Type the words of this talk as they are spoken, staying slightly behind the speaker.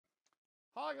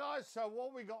Hi guys, so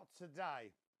what we got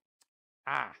today?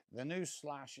 The new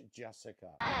Slash Jessica.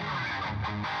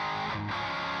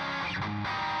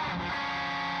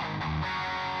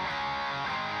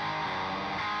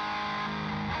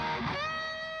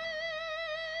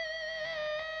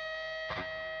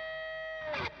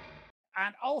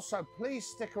 And also, please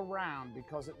stick around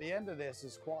because at the end of this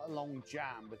is quite a long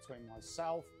jam between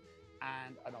myself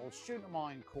and an old student of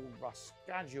mine called Russ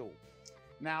Schedule.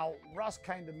 Now, Russ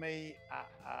came to me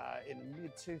in the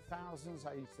mid-2000s,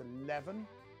 age 11, and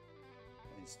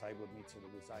he stayed with me till he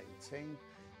was 18.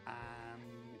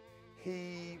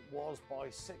 He was by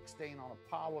 16 on a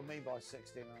par with me. By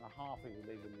 16 and a half, he was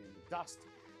leaving me in the dust.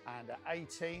 And at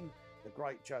 18, the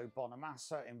great Joe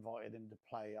Bonamassa invited him to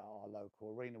play at our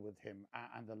local arena with him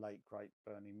and the late, great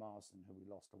Bernie Marsden, who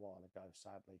we lost a while ago,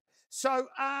 sadly. So,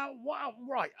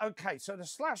 right, okay, so the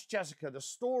Slash Jessica, the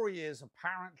story is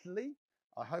apparently,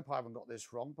 I hope I haven't got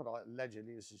this wrong, but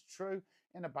allegedly this is true.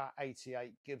 In about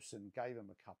 88, Gibson gave him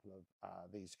a couple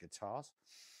of these guitars.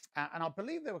 And I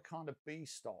believe they were kind of B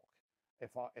stock,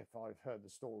 if I've heard the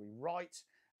story right,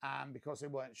 because they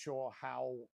weren't sure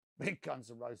how big Guns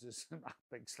N' Roses and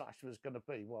Big Slash was going to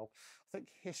be. Well, I think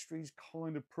history's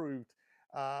kind of proved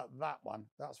that one,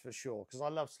 that's for sure, because I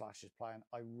love Slash's playing.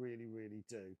 I really, really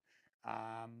do.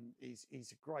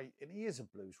 He's a great, and he is a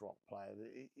blues rock player.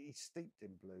 He's steeped in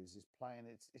blues. He's playing.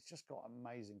 It's just got an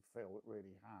amazing feel. It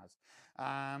really has.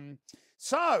 And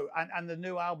the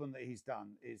new album that he's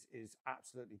done is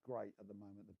absolutely great at the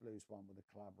moment. The blues one with the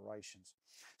collaborations.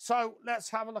 So let's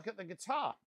have a look at the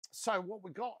guitar. So what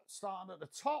we got starting at the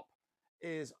top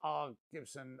is our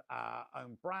Gibson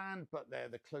own brand, but they're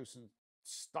the Cluson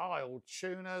style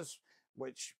tuners,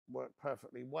 which work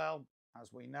perfectly well,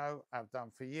 as we know, have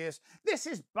done for years. This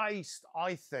is based,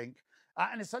 I think,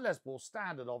 and it's a Les Paul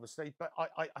standard, obviously, but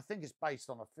I think it's based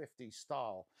on a 50s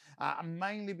style, and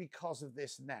mainly because of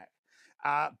this neck.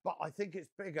 But I think it's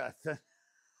bigger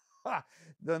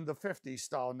than the 50s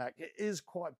style neck. It is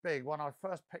quite big. When I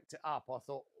first picked it up, I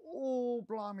thought, oh,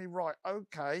 blimey, right,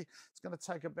 okay, it's going to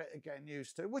take a bit of getting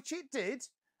used to, which it did.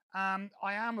 I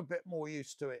am a bit more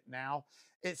used to it now.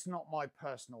 It's not my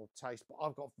personal taste, but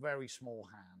I've got very small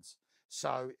hands.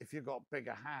 So if you've got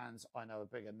bigger hands, I know a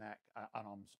bigger neck, and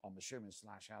I'm assuming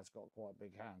Slash has got quite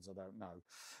big hands, I don't know.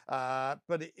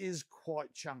 But it is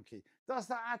quite chunky. Does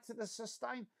that add to the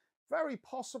sustain? Very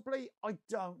possibly. I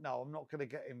don't know. I'm not going to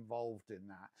get involved in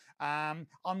that.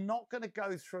 I'm not going to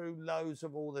go through loads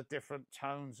of all the different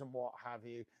tones and what have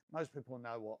you. Most people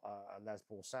know what a Les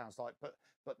Paul sounds like,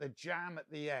 but the jam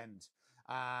at the end,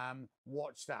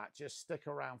 watch that. Just stick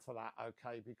around for that,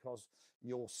 okay? Because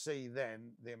you'll see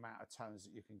then the amount of tones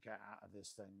that you can get out of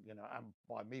this thing, you know, and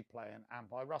by me playing and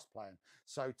by Russ playing.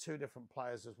 So two different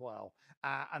players as well.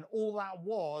 And all that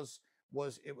was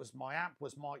my amp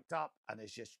was mic'd up, and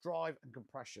it's just drive and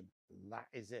compression. That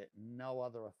is it. No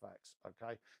other effects.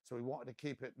 Okay. So we wanted to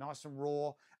keep it nice and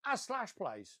raw as Slash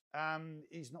plays.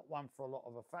 He's not one for a lot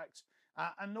of effects.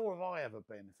 And nor have I ever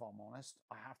been, if I'm honest.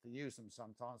 I have to use them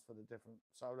sometimes for the different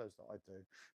solos that I do.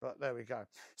 But there we go.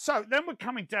 So then we're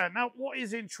coming down. Now, what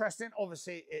is interesting,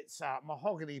 obviously, it's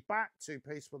mahogany back,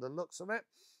 two-piece with the looks of it.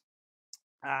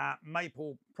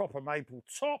 Maple, proper maple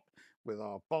top with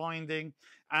our binding.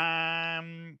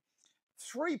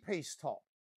 Three-piece top,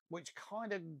 which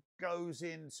kind of goes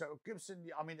in. So Gibson,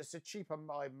 I mean, it's a cheaper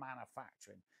by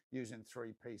manufacturing using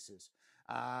three pieces.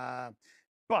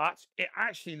 But it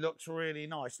actually looks really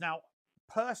nice. Now,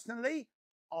 personally,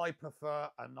 I prefer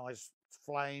a nice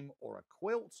flame or a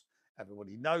quilt.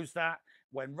 Everybody knows that.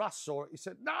 When Russ saw it, he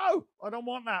said, no, I don't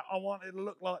want that. I want it to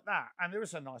look like that. And there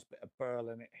is a nice bit of burl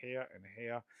in it here and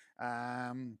here.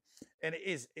 And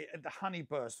the honey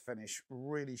burst finish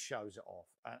really shows it off.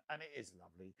 And it is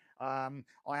lovely.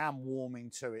 I am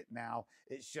warming to it now.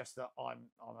 It's just that I'm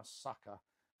a sucker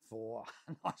for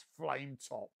a nice flame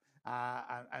top.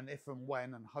 And if and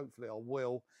when, and hopefully I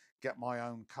will get my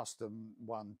own custom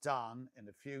one done in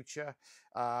the future,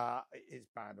 it's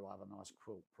bound to have a nice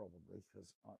quilt probably,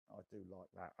 because I do like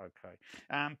that.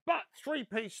 Okay. But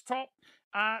three-piece top,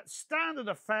 standard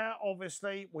affair.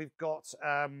 Obviously we've got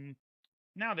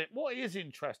now that what is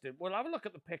interesting, we'll have a look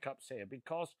at the pickups here,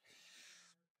 because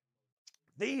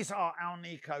these are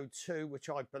Alnico 2, which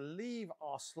I believe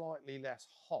are slightly less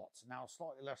hot. Now,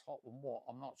 slightly less hot than what?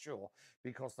 I'm not sure,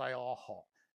 because they are hot.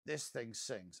 This thing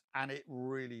sings, and it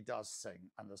really does sing,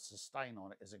 and the sustain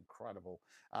on it is incredible.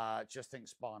 Just think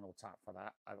Spinal Tap for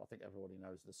that. I think everybody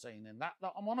knows the scene in that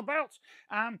I'm on about.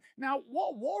 Now,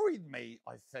 what worried me,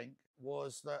 I think,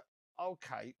 was that,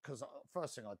 okay, because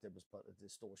first thing I did was put the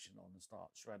distortion on and start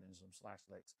shredding some Slash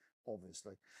licks.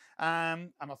 obviously.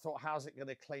 And I thought, how's it going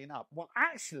to clean up? Well,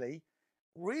 actually,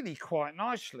 really quite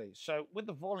nicely. So with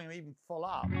the volume even full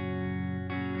up,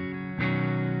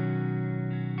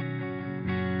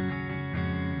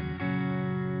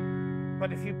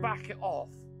 but if you back it off,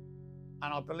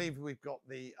 and I believe we've got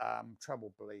the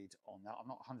treble bleed on that. I'm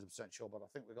not 100% sure, but I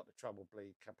think we've got the treble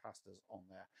bleed capacitors on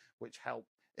there, which help.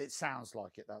 It sounds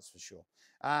like it, that's for sure.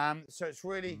 So it's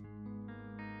really...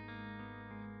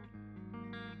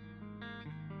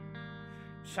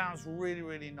 sounds really,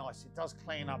 really nice. It does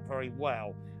clean up very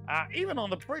well. Even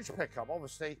on the bridge pickup,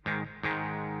 obviously,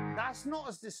 that's not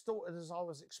as distorted as I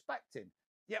was expecting.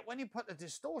 Yet when you put the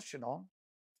distortion on,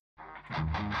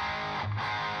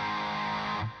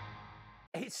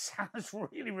 it sounds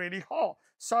really, really hot.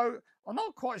 So I'm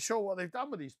not quite sure what they've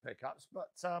done with these pickups, but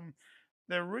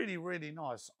they're really, really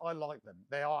nice. I like them.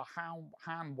 They are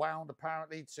hand wound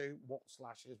apparently to what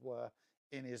Slashes were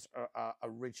in his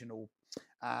original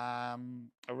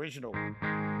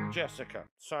Jessica.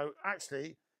 So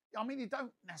actually, I mean, you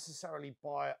don't necessarily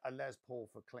buy a Les Paul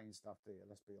for clean stuff, do you?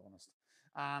 Let's be honest.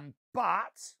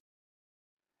 But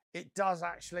it does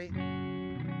actually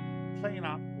clean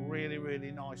up really,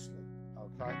 really nicely.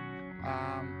 Okay.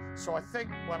 So I think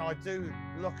when I do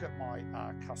look at my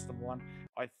custom one,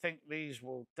 I think these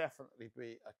will definitely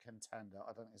be a contender.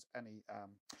 I don't think there's any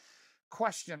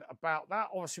question about that.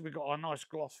 Obviously, we've got our nice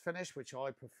gloss finish, which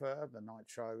I prefer, the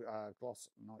nitro gloss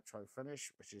nitro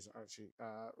finish, which is actually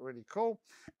really cool.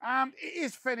 It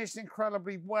is finished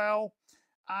incredibly well.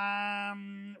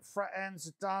 Fret ends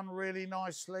are done really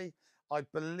nicely. I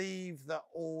believe that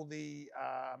all the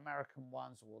American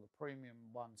ones, or the premium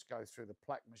ones, go through the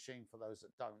Plek machine. For those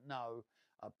that don't know,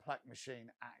 a Plek machine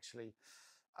actually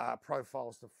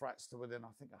profiles the frets to within,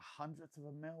 I think, 1/100 of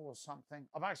a mil or something.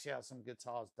 I've actually had some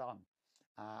guitars done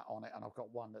on it, and I've got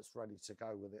one that's ready to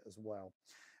go with it as well.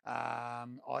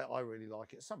 I really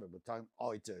like it. Some people don't.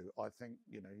 I do. I think,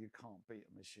 you know, you can't beat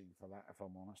a machine for that, if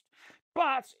I'm honest.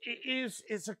 But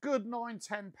it's a good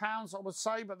 £9–10, I would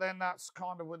say, but then that's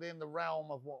kind of within the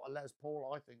realm of what a Les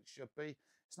Paul I think should be.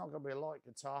 It's not going to be a light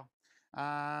guitar.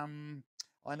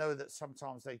 I know that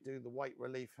sometimes they do the weight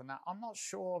relief and that. I'm not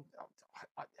sure.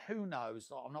 Who knows?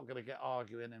 I'm not going to get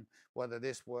arguing in whether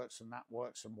this works and that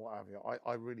works and what have you.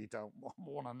 I really don't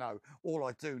want to know. All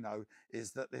I do know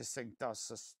is that this thing does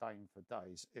sustain for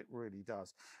days. It really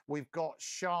does. We've got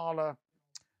Schala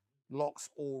locks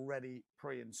already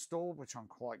pre-installed, which I'm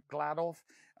quite glad of.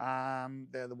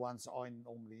 They're the ones I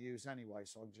normally use anyway,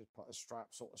 so I can just put a strap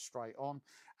sort of straight on.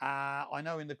 I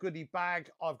know in the goodie bag,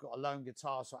 I've got a lone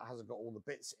guitar, so it hasn't got all the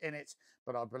bits in it,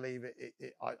 but I believe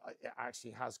it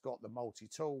actually has got the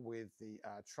multi-tool with the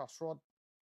truss rod,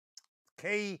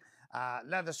 key,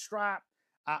 leather strap,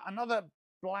 another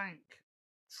blank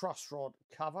truss rod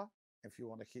cover, if you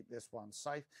want to keep this one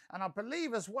safe. And I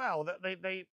believe as well that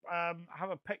they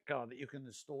have a pick guard that you can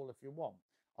install if you want.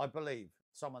 I believe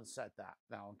someone said that.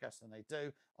 Now I'm guessing they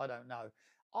do. I don't know.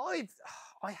 I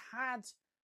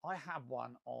had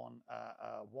one on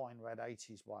a wine red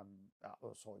 80s one,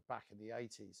 sorry, back in the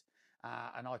 80s,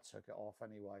 and I took it off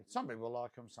anyway. Some people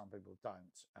like them, some people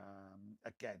don't.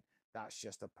 Again, that's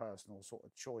just a personal sort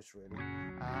of choice, really.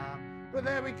 But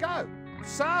there we go.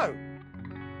 So,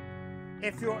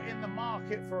 if you're in the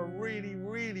market for a really,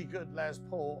 really good Les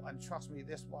Paul, and trust me,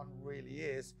 this one really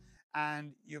is,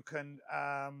 and you can,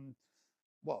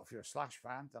 well, if you're a Slash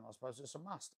fan, then I suppose it's a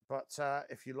must. But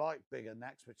if you like bigger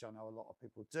necks, which I know a lot of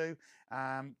people do,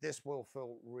 this will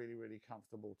feel really, really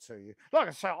comfortable to you. Like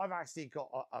I say, I've actually got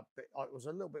a bit, I was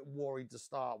a little bit worried to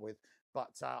start with,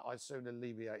 but I soon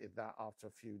alleviated that after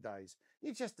a few days.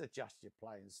 You just adjust your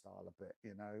playing style a bit,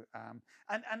 you know.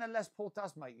 And a Les Paul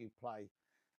does make you play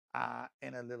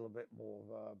in a little bit more of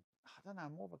a, I don't know,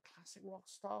 more of a classic rock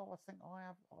style. I think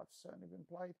I've certainly been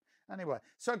played. Anyway,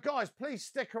 so guys, please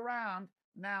stick around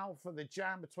now for the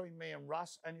jam between me and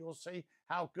Russ, and you'll see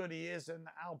how good he is and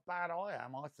how bad I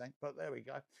am, I think. But there we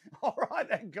go. All right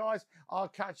then, guys, I'll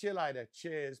catch you later.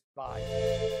 Cheers.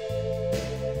 Bye.